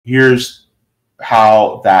Here's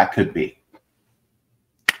how that could be.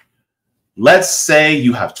 Let's say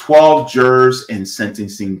you have 12 jurors in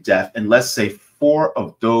sentencing death, and let's say 4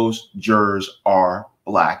 of those jurors are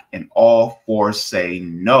Black, and all 4 say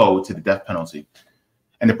no to the death penalty.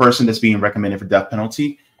 And the person that's being recommended for death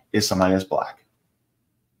penalty is somebody that's Black.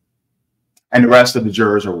 And the rest of the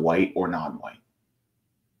jurors are white or non-white.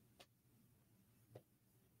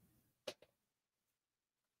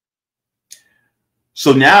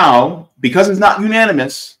 So now, because it's not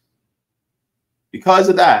unanimous, because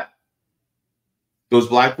of that, those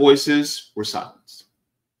Black voices were silenced.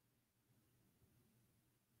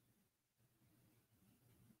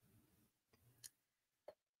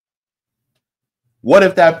 What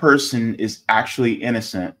if that person is actually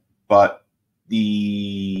innocent, but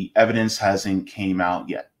the evidence hasn't came out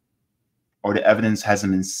yet, or the evidence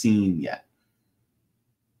hasn't been seen yet?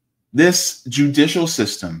 This judicial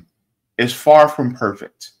system is far from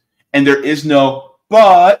perfect, and there is no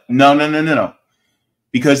but. No.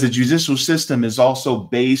 Because the judicial system is also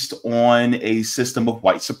based on a system of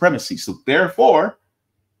white supremacy. So therefore,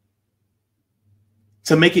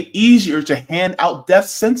 to make it easier to hand out death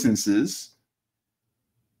sentences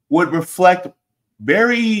would reflect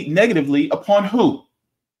very negatively upon who?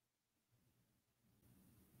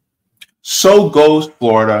 So goes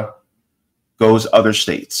Florida, goes other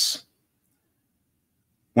states.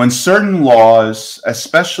 When certain laws,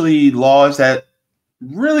 especially laws that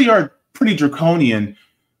really are pretty draconian,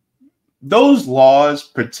 those laws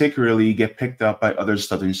particularly get picked up by other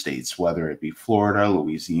southern states, whether it be Florida,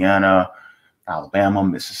 Louisiana, Alabama,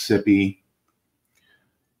 Mississippi.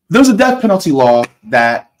 There was a death penalty law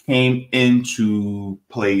that came into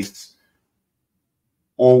place,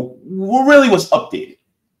 or really was updated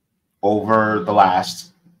over the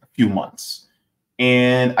last few months.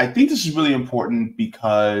 And I think this is really important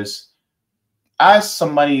because as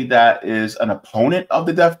somebody that is an opponent of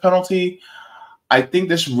the death penalty, I think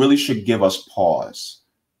this really should give us pause,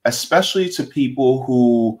 especially to people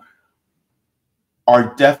who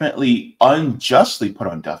are definitely unjustly put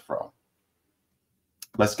on death row.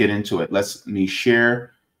 Let's get into it. Let me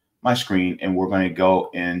share my screen, and we're going to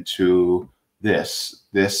go into this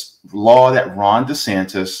law that Ron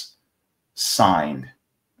DeSantis signed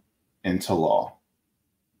into law.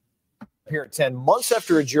 Here at 10 months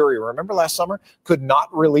after a jury, remember last summer, could not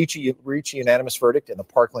reach a unanimous verdict in the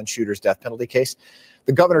Parkland shooter's death penalty case.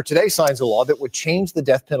 The governor today signs a law that would change the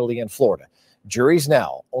death penalty in Florida. Juries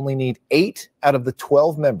now only need 8 out of the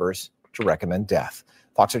 12 members to recommend death.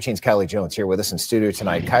 Fox 13's Kylie Jones here with us in studio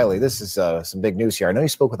tonight. Kylie, this is some big news here. I know you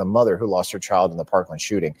spoke with a mother who lost her child in the Parkland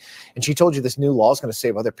shooting, and she told you this new law is going to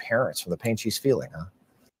save other parents from the pain she's feeling, huh?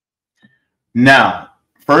 Now,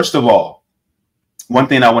 first of all, one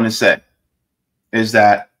thing I want to say is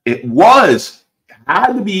that it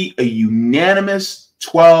had to be a unanimous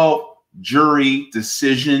 12 jury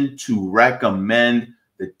decision to recommend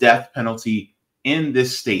the death penalty in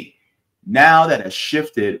this state. Now that has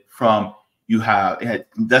shifted from it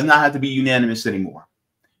does not have to be unanimous anymore.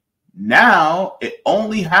 Now it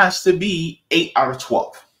only has to be 8 out of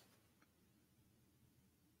 12.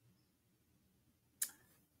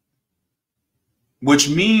 Which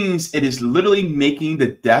means it is literally making the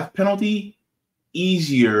death penalty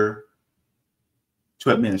easier to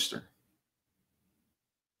administer.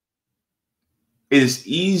 It is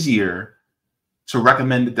easier to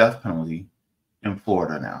recommend the death penalty in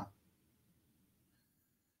Florida now.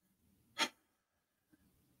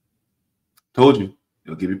 Told you,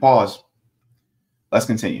 it'll give you pause. Let's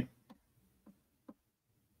continue.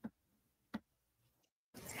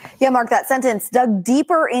 Yeah, Mark, that sentence dug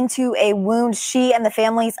deeper into a wound she and the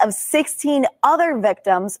families of 16 other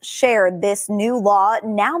victims shared. This new law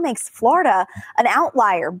now makes Florida an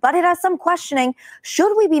outlier, but it has some questioning.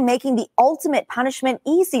 Should we be making the ultimate punishment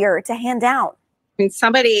easier to hand out? I mean,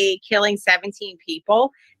 somebody killing 17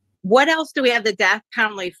 people, what else do we have the death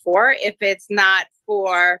penalty for if it's not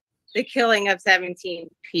for the killing of 17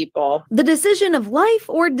 people? The decision of life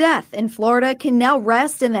or death in Florida can now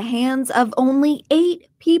rest in the hands of only 8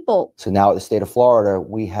 people. So now at the state of Florida,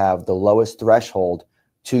 we have the lowest threshold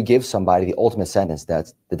to give somebody the ultimate sentence.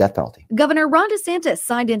 That's the death penalty. Governor Ron DeSantis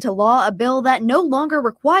signed into law a bill that no longer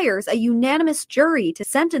requires a unanimous jury to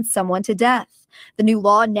sentence someone to death. The new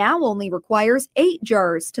law now only requires 8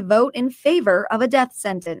 jurors to vote in favor of a death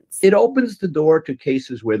sentence. It opens the door to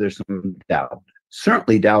cases where there's some doubt.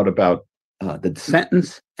 Certainly doubt about the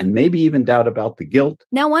sentence, and maybe even doubt about the guilt.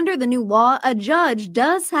 Now, under the new law, a judge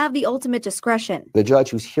does have the ultimate discretion. The judge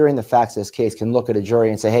who's hearing the facts of this case can look at a jury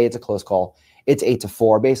and say, hey, it's a close call. It's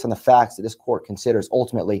 8-4 based on the facts that this court considers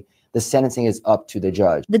ultimately The sentencing is up to the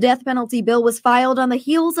judge. The death penalty bill was filed on the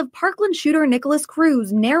heels of Parkland shooter Nicholas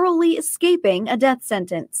Cruz narrowly escaping a death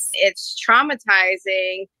sentence. It's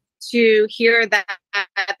traumatizing to hear that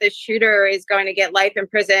the shooter is going to get life in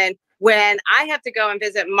prison when I have to go and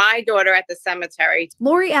visit my daughter at the cemetery.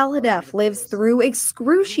 Lori Al-Hadef lives through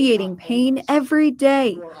excruciating pain every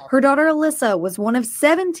day. Her daughter Alyssa was one of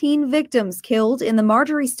 17 victims killed in the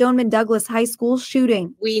Marjorie Stoneman Douglas High School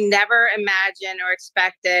shooting. We never imagined or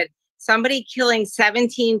expected somebody killing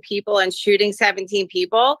 17 people and shooting 17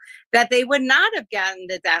 people, that they would not have gotten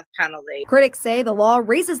the death penalty. Critics say the law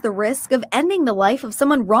raises the risk of ending the life of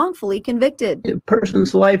someone wrongfully convicted. A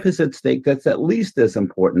person's life is at stake. That's at least as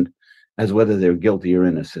important as whether they're guilty or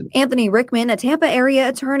innocent. Anthony Rickman, a Tampa area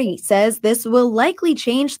attorney, says this will likely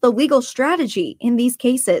change the legal strategy in these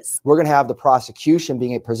cases. We're going to have the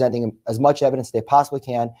prosecution presenting as much evidence as they possibly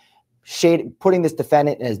can, putting this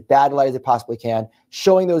defendant in as bad light as they possibly can,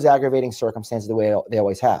 showing those aggravating circumstances the way they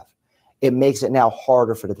always have. It makes it now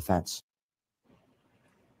harder for the defense.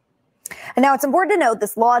 And now it's important to note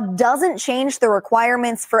this law doesn't change the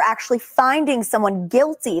requirements for actually finding someone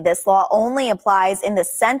guilty. This law only applies in the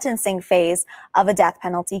sentencing phase of a death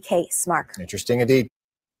penalty case. Mark. Interesting indeed.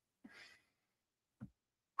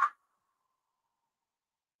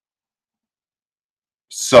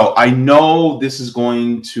 So I know this is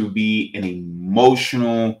going to be an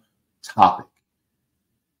emotional topic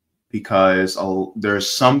because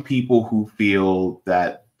there's some people who feel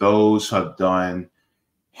that those who have done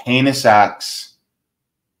heinous acts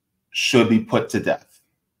should be put to death.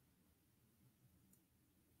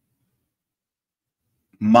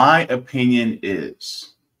 My opinion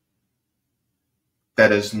is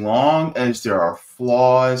that as long as there are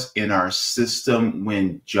flaws in our system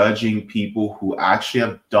when judging people who actually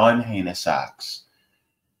have done heinous acts,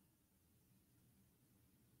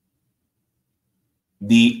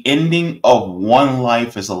 the ending of one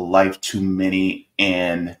life is a life too many,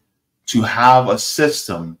 and to have a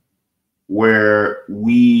system where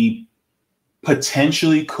we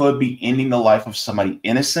potentially could be ending the life of somebody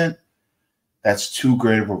innocent, that's too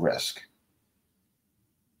great of a risk.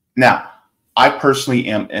 Now, I personally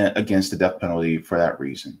am against the death penalty for that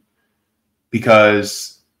reason.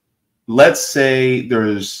 Because let's say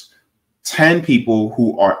there's 10 people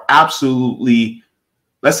who are absolutely,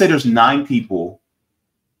 let's say there's 9 people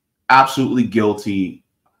absolutely guilty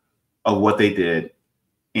of what they did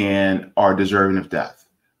and are deserving of death.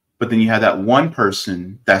 But then you have that one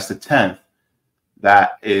person, that's the 10th,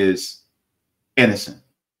 that is innocent.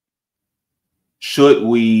 Should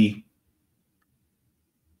we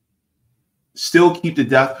still keep the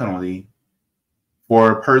death penalty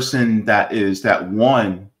for a person that is that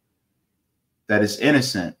one that is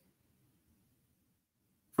innocent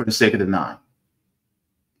for the sake of the 9?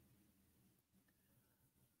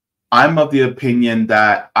 I'm of the opinion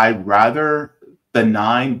that I'd rather the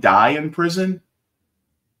 9 die in prison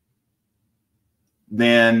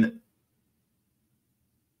than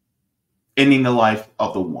ending the life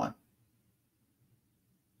of the 1.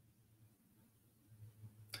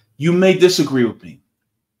 You may disagree with me.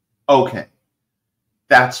 Okay,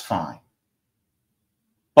 that's fine.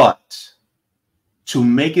 But to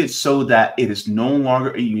make it so that it is no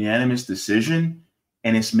longer a unanimous decision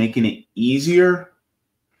and it's making it easier,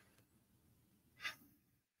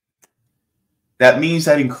 that means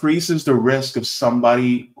that increases the risk of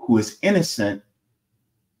somebody who is innocent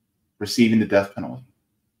receiving the death penalty.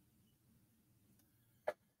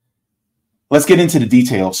 Let's get into the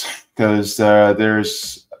details because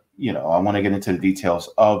there's, I want to get into the details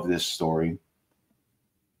of this story.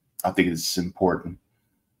 I think it's important.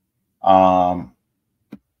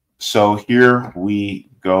 So here we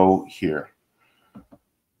go here. It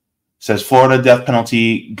says Florida death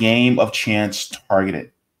penalty game of chance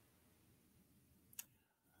targeted.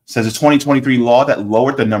 Says a 2023 law that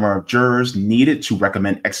lowered the number of jurors needed to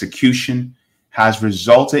recommend execution has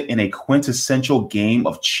resulted in a quintessential game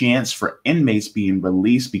of chance for inmates being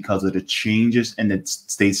released because of the changes in the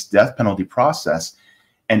state's death penalty process,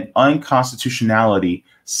 and unconstitutionality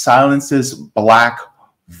silences Black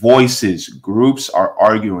voices. Groups are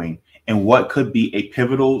arguing in what could be a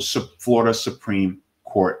pivotal Florida Supreme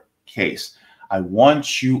Court case. I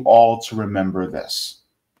want you all to remember this,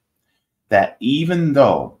 that even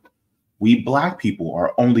though we Black people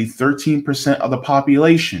are only 13% of the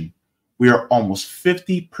population, we are almost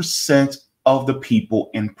 50% of the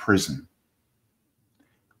people in prison.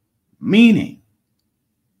 Meaning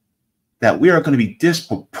that we are going to be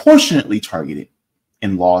disproportionately targeted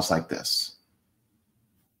in laws like this.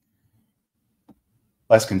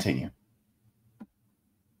 Let's continue.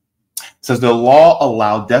 says the law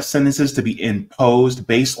allowed death sentences to be imposed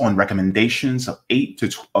based on recommendations of 8 to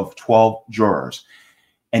 12 jurors,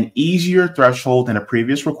 an easier threshold than a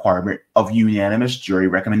previous requirement of unanimous jury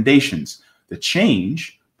recommendations. The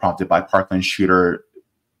change, prompted by Parkland school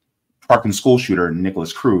shooter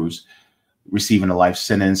Nicholas Cruz, receiving a life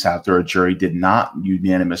sentence after a jury did not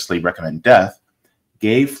unanimously recommend death,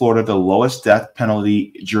 gave Florida the lowest death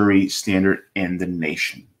penalty jury standard in the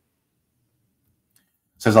nation.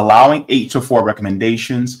 It says allowing 8 to 4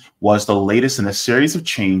 recommendations was the latest in a series of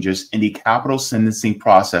changes in the capital sentencing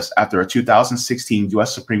process after a 2016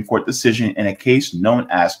 U.S. Supreme Court decision in a case known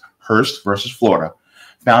as Hurst versus Florida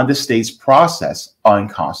found the state's process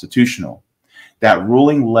unconstitutional. That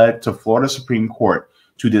ruling led to Florida Supreme Court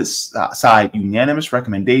to decide unanimous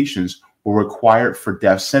recommendations were required for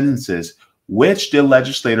death sentences, which the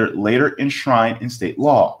legislature later enshrined in state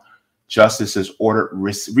law. Justices ordered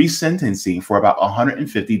resentencing for about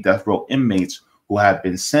 150 death row inmates who had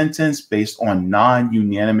been sentenced based on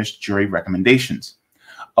non-unanimous jury recommendations.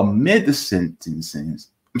 Amid the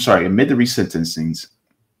resentencings,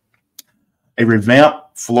 a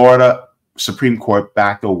revamped Florida Supreme Court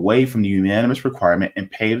backed away from the unanimous requirement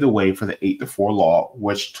and paved the way for the 8 to 4 law,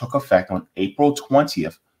 which took effect on April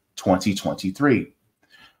 20th, 2023.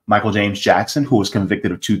 Michael James Jackson, who was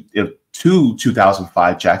convicted of two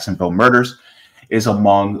 2005 Jacksonville murders, is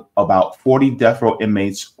among about 40 death row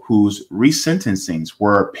inmates whose resentencings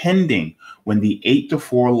were pending when the 8 to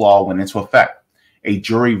 4 law went into effect. A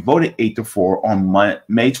jury voted 8 to 4 on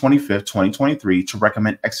May 25th, 2023 to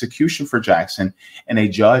recommend execution for Jackson, and a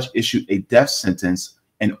judge issued a death sentence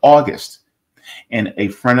in August. In a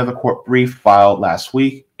friend of the court brief filed last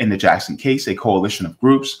week in the Jackson case, a coalition of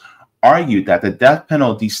groups argued that the death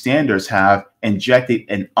penalty standards have injected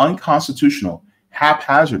an unconstitutional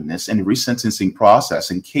haphazardness in the resentencing process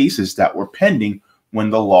in cases that were pending when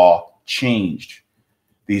the law changed.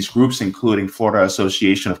 These groups, including Florida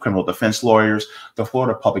Association of Criminal Defense Lawyers, the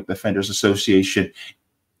Florida Public Defenders Association,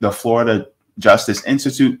 the Florida Justice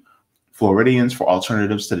Institute, Floridians for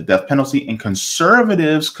Alternatives to the Death Penalty, and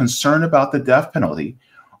conservatives concerned about the death penalty,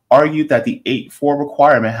 argued that the 8-4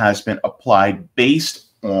 requirement has been applied based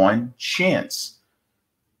on chance.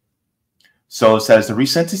 So it says the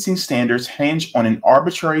resentencing standards hinge on an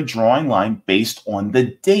arbitrary drawing line based on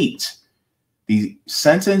the date the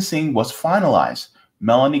sentencing was finalized.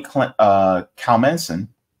 Melanie Kalmanson,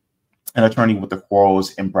 an attorney with the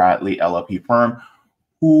Quarles and Bradley LLP firm,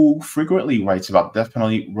 who frequently writes about the death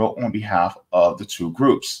penalty, wrote on behalf of the two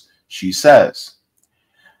groups. She says,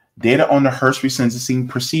 data on the Hurst resentencing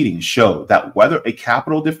proceedings show that whether a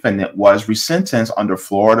capital defendant was resentenced under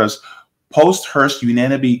Florida's post-Hurst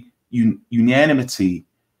unanimity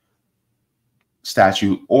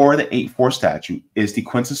statute or the 8-4 statute is the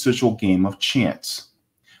quintessential game of chance.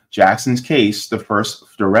 Jackson's case, the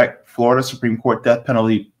first direct Florida Supreme Court death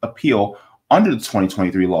penalty appeal under the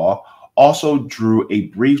 2023 law, also drew a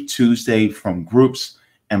brief Tuesday from groups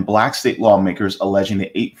and Black state lawmakers alleging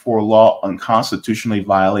the 8-4 law unconstitutionally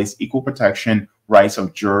violates equal protection rights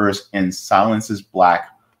of jurors and silences Black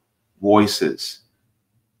voices.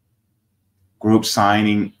 Groups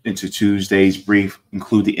signing into Tuesday's brief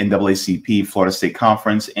include the NAACP, Florida State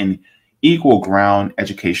Conference, and Equal Ground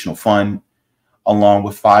Educational Fund, along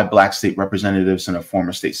with 5 Black state representatives and a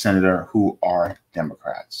former state senator who are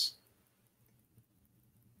Democrats.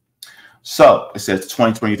 So it says the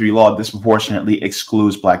 2023 law disproportionately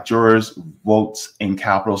excludes Black jurors' votes in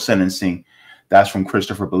capital sentencing. That's from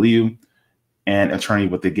Christopher Bellew, an attorney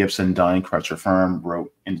with the Gibson, Dunn, Crutcher firm,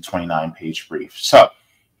 wrote in the 29-page brief. So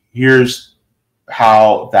here's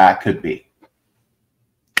how that could be.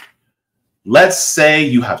 Let's say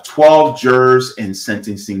you have 12 jurors in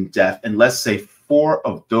sentencing death, and let's say 4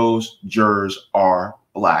 of those jurors are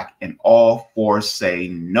Black, and all 4 say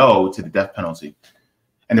no to the death penalty.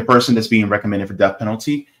 And the person that's being recommended for death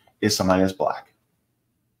penalty is somebody that's Black.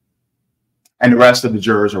 And the rest of the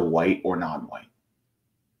jurors are white or non-white.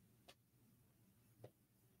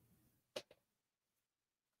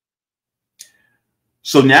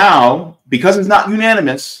 So now, because it's not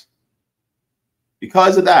unanimous,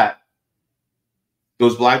 because of that,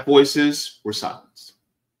 those Black voices were silenced.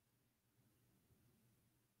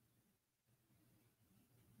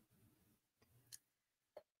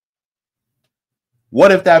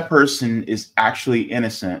 What if that person is actually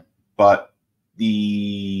innocent, but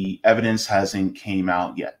the evidence hasn't came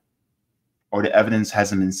out yet, or the evidence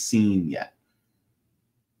hasn't been seen yet?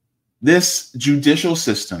 This judicial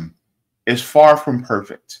system is far from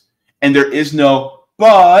perfect, and there is no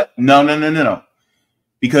but. No.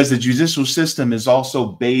 Because the judicial system is also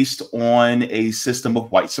based on a system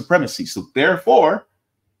of white supremacy. So therefore,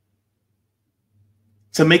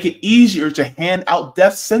 to make it easier to hand out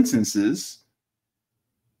death sentences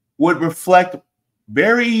would reflect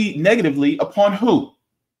very negatively upon who?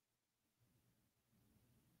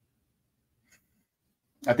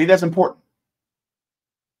 I think that's important.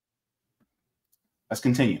 Let's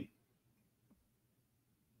continue.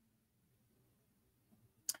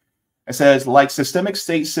 It says, like systemic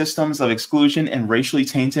state systems of exclusion and racially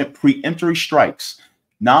tainted preemptory strikes,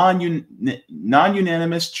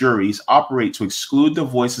 non-unanimous juries operate to exclude the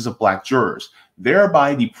voices of Black jurors,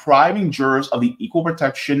 thereby depriving jurors of the equal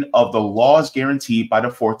protection of the laws guaranteed by the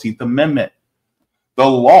 14th Amendment. The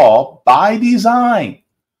law, by design,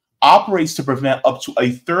 operates to prevent up to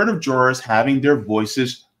a third of jurors having their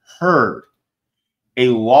voices heard. A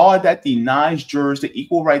law that denies jurors the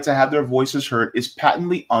equal right to have their voices heard is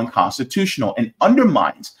patently unconstitutional and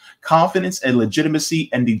undermines confidence and legitimacy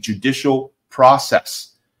in the judicial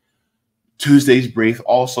process. Tuesday's brief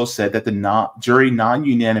also said that the jury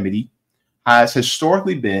non-unanimity has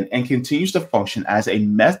historically been and continues to function as a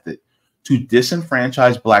method to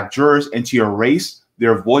disenfranchise Black jurors and to erase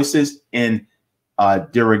their voices in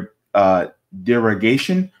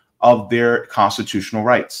derogation of their constitutional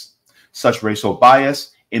rights. Such racial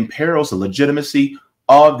bias imperils the legitimacy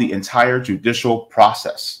of the entire judicial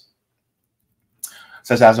process. It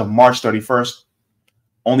says as of March 31st,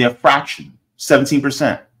 only a fraction,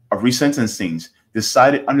 17%, of resentencings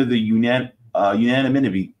decided under the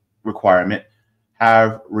unanimity requirement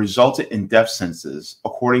have resulted in death sentences,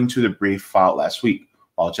 according to the brief filed last week.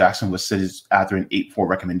 While Jackson was sentenced after an 8-4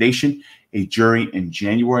 recommendation, a jury in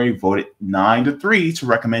January voted 9-3 to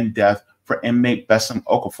recommend death for inmate Bessom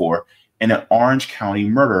Okafor in an Orange County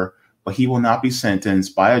murder, but he will not be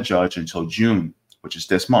sentenced by a judge until June, which is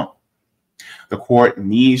this month. The court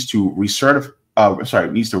needs to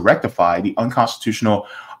rectify the unconstitutional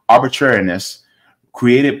arbitrariness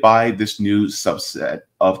created by this new subset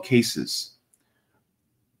of cases.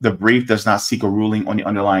 The brief does not seek a ruling on the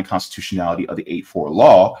underlying constitutionality of the 8-4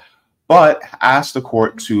 law, but asks the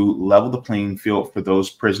court to level the playing field for those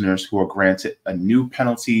prisoners who are granted a new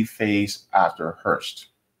penalty phase after Hearst.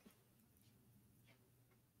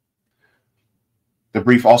 The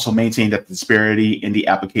brief also maintained that the disparity in the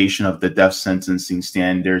application of the death sentencing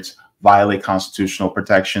standards violate constitutional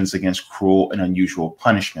protections against cruel and unusual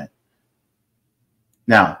punishment.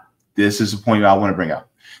 Now, this is a point I want to bring up.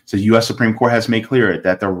 So the U.S. Supreme Court has made clear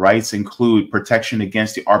that the rights include protection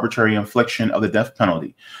against the arbitrary infliction of the death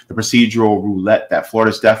penalty. The procedural roulette that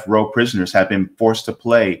Florida's death row prisoners have been forced to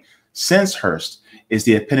play since Hearst is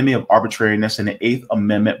the epitome of arbitrariness, and the 8th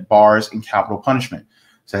Amendment bars in capital punishment.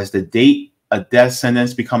 So as the date a death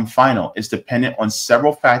sentence become final is dependent on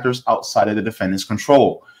several factors outside of the defendant's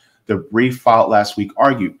control. The brief filed last week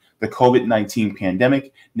argued the COVID-19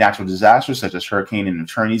 pandemic, natural disasters such as hurricane and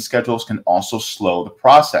attorney schedules can also slow the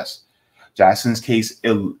process. Jackson's case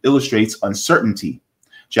illustrates uncertainty.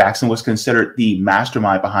 Jackson was considered the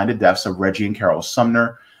mastermind behind the deaths of Reggie and Carol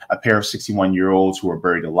Sumner, a pair of 61-year-olds who were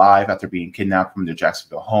buried alive after being kidnapped from their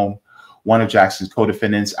Jacksonville home. One of Jackson's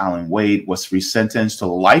co-defendants, Alan Wade, was resentenced to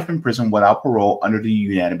life in prison without parole under the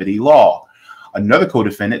unanimity law. Another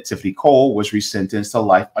co-defendant, Tiffany Cole, was resentenced to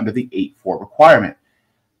life under the 8-4 requirement.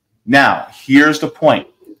 Now, here's the point.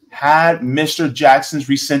 Had Mr. Jackson's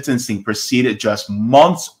resentencing proceeded just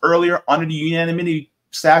months earlier under the unanimity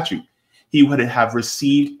statute, he would have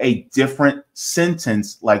received a different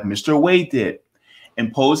sentence like Mr. Wade did.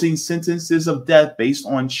 Imposing sentences of death based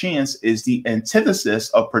on chance is the antithesis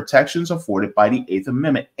of protections afforded by the 8th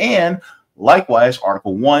Amendment and likewise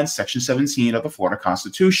Article 1, Section 17 of the Florida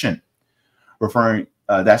Constitution.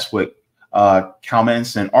 That's what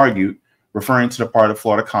Kalmanson argued, referring to the part of the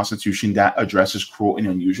Florida Constitution that addresses cruel and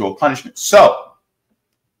unusual punishment. So,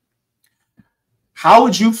 how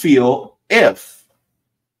would you feel if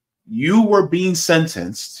you were being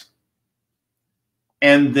sentenced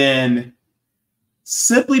and then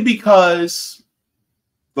simply because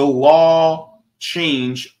the law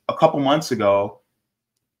changed a couple months ago,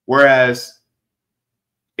 whereas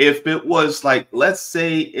if it was like, let's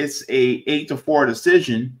say it's a 8-4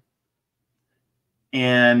 decision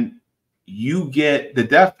and you get the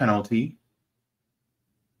death penalty,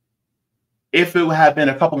 if it had been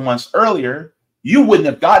a couple months earlier, you wouldn't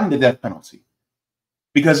have gotten the death penalty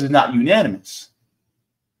because it's not unanimous.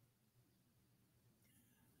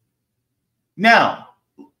 Now,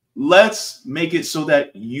 let's make it so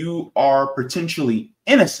that you are potentially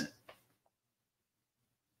innocent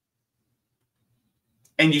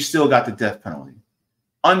and you still got the death penalty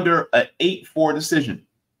under an 8-4 decision.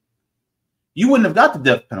 You wouldn't have got the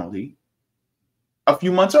death penalty a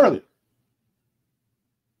few months earlier.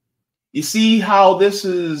 You see how this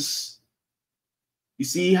is, You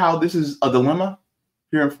see how this is a dilemma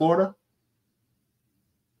here in Florida?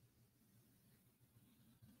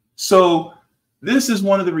 So this is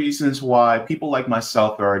one of the reasons why people like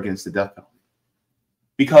myself are against the death penalty.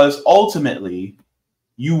 Because ultimately,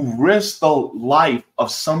 you risk the life of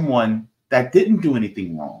someone that didn't do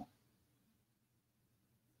anything wrong.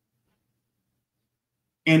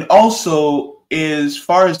 And also, as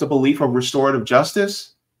far as the belief of restorative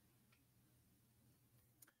justice,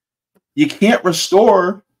 you can't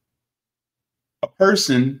restore a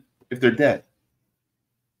person if they're dead.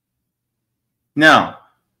 Now,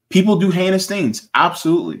 people do heinous things,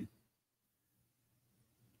 absolutely.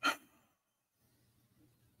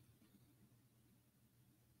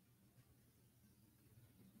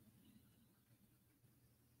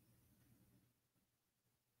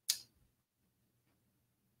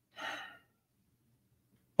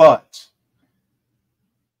 But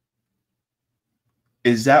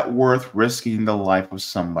is that worth risking the life of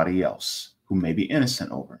somebody else who may be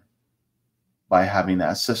innocent over by having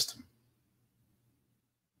that system?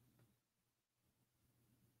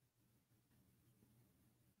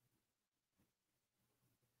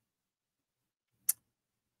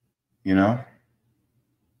 You know?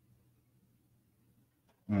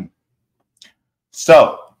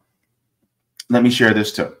 So, let me share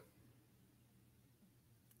this too.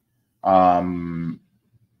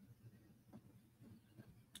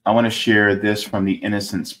 I want to share this from the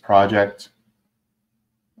Innocence Project.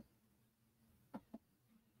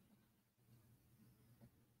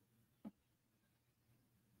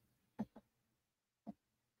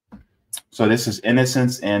 So this is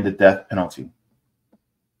Innocence and the Death Penalty.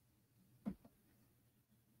 It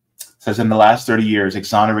says, in the last 30 years,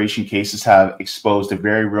 exoneration cases have exposed the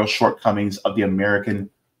very real shortcomings of the American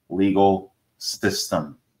legal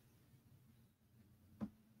system.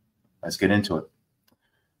 Let's get into it.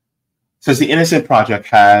 It says the Innocent Project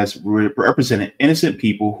has represented innocent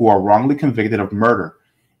people who are wrongly convicted of murder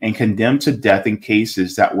and condemned to death in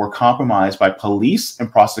cases that were compromised by police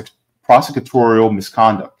and prosecutorial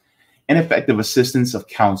misconduct, ineffective assistance of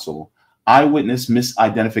counsel, eyewitness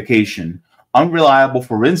misidentification, unreliable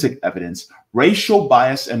forensic evidence, racial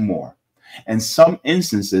bias, and more. In some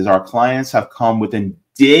instances, our clients have come within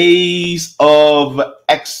days of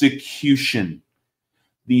execution.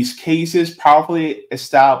 These cases powerfully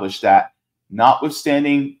establish that,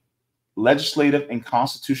 notwithstanding legislative and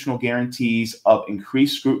constitutional guarantees of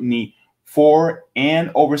increased scrutiny for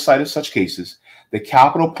and oversight of such cases, the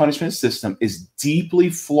capital punishment system is deeply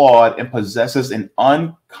flawed and possesses an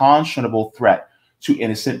unconscionable threat to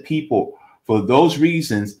innocent people. For those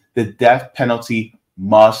reasons, the death penalty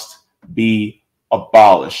must be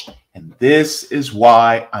abolished. And this is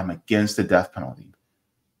why I'm against the death penalty.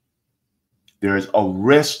 There is a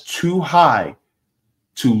risk too high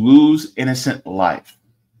to lose innocent life.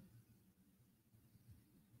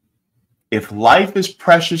 If life is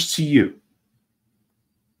precious to you,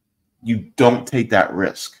 you don't take that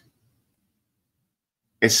risk,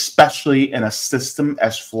 especially in a system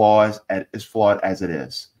as flawed as it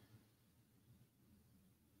is.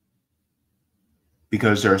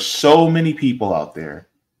 Because there are so many people out there,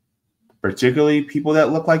 particularly people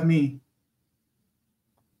that look like me,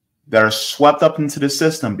 that are swept up into the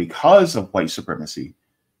system because of white supremacy,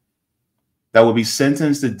 that will be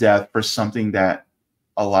sentenced to death for something that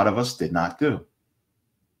a lot of us did not do.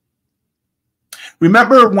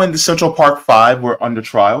 Remember when the Central Park Five were under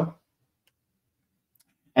trial?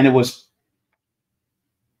 And it was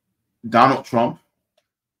Donald Trump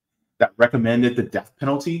that recommended the death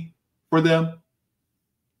penalty for them?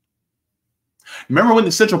 Remember when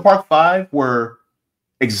the Central Park Five were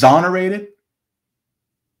exonerated?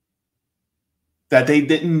 That they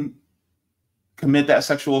didn't commit that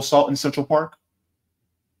sexual assault in Central Park?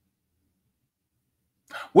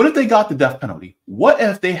 What if they got the death penalty? What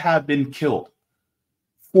if they had been killed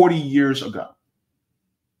 40 years ago?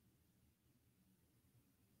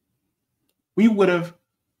 We would have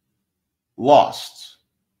lost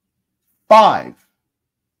five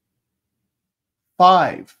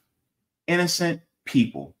innocent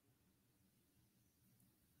people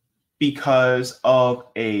because of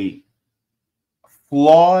a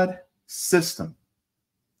flawed system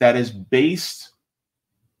that is based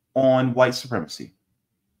on white supremacy,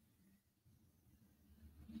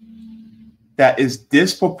 that is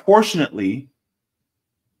disproportionately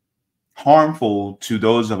harmful to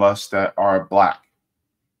those of us that are Black.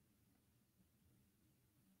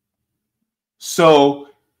 So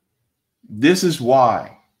this is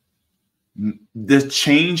why the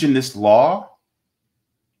change in this law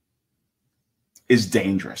is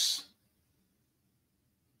dangerous.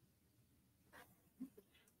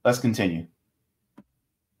 Let's continue.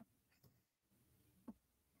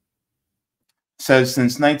 says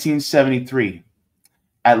since 1973,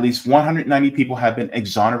 at least 190 people have been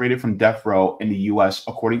exonerated from death row in the U.S.,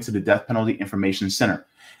 according to the Death Penalty Information Center.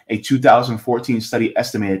 A 2014 study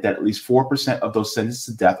estimated that at least 4% of those sentenced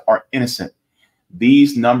to death are innocent.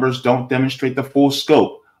 These numbers don't demonstrate the full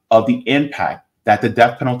scope of the impact that the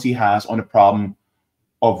death penalty has on the problem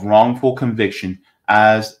of wrongful conviction,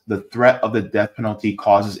 as the threat of the death penalty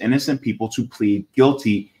causes innocent people to plead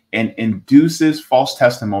guilty and induces false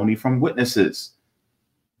testimony from witnesses.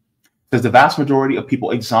 Because the vast majority of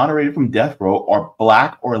people exonerated from death row are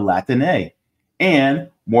Black or Latina, and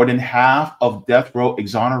more than half of death row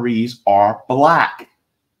exonerees are Black.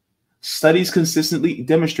 Studies consistently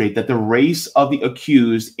demonstrate that the race of the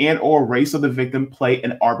accused and or race of the victim play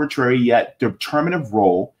an arbitrary yet determinative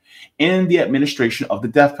role in the administration of the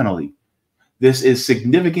death penalty. This is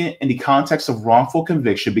significant in the context of wrongful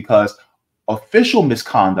conviction because official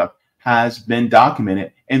misconduct has been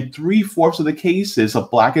documented in 3/4 of the cases of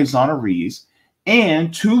Black exonerees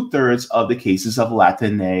and 2/3 of the cases of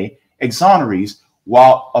Latina exonerees,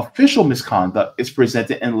 while official misconduct is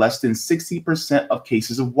presented in less than 60% of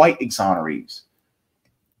cases of white exonerees.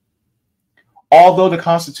 Although the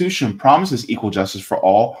Constitution promises equal justice for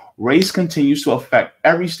all, race continues to affect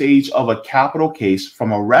every stage of a capital case,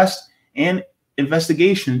 from arrest and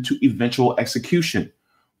investigation to eventual execution.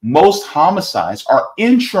 Most homicides are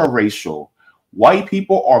intraracial. White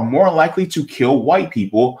people are more likely to kill white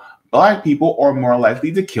people, Black people are more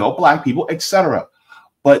likely to kill Black people, etc.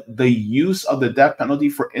 But the use of the death penalty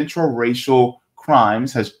for intraracial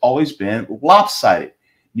crimes has always been lopsided.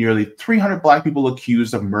 Nearly 300 Black people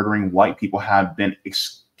accused of murdering white people have been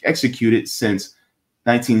executed since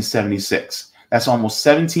 1976. That's almost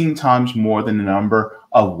 17 times more than the number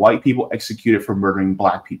of white people executed for murdering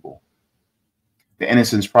Black people. The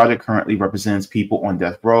Innocence Project currently represents people on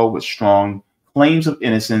death row with strong claims of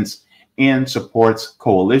innocence and supports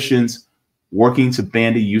coalitions working to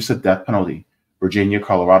ban the use of death penalty. Virginia,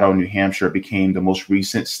 Colorado, and New Hampshire became the most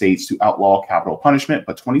recent states to outlaw capital punishment,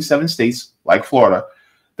 but 27 states, like Florida,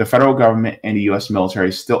 the federal government, and the U.S.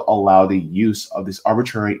 military still allow the use of this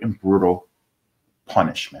arbitrary and brutal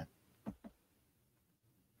punishment.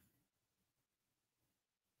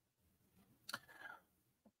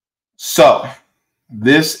 So,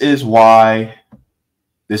 this is why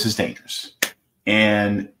this is dangerous.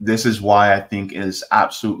 And this is why I think it is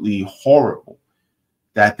absolutely horrible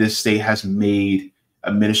that this state has made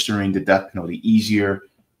administering the death penalty easier.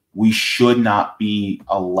 We should not be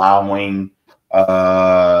allowing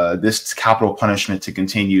this capital punishment to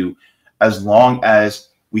continue. As long as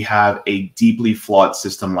we have a deeply flawed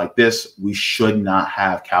system like this, we should not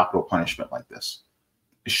have capital punishment like this.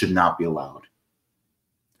 It should not be allowed.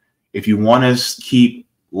 If you want to keep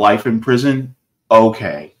life in prison,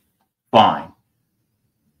 okay, fine.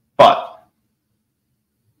 But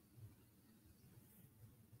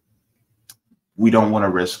we don't want to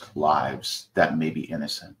risk lives that may be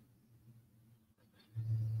innocent.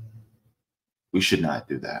 We should not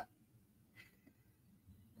do that.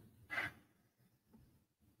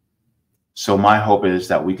 So my hope is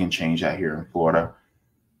that we can change that here in Florida.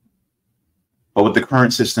 But with the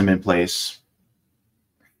current system in place,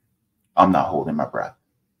 I'm not holding my breath.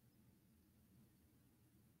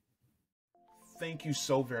 Thank you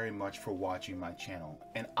so very much for watching my channel,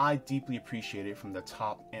 and I deeply appreciate it from the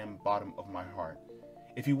top and bottom of my heart.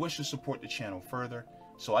 If you wish to support the channel further,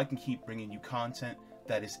 so I can keep bringing you content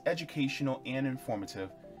that is educational and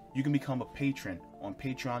informative, you can become a patron on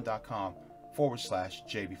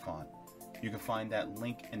patreon.com/Jaybefaunt. You can find that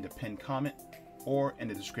link in the pinned comment or in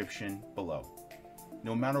the description below.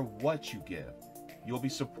 No matter what you give, you'll be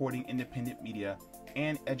supporting independent media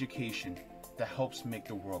and education that helps make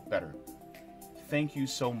the world better. Thank you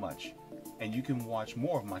so much, and you can watch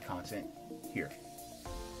more of my content here.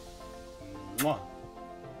 Mwah.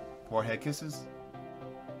 Forehead kisses,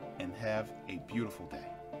 and have a beautiful day.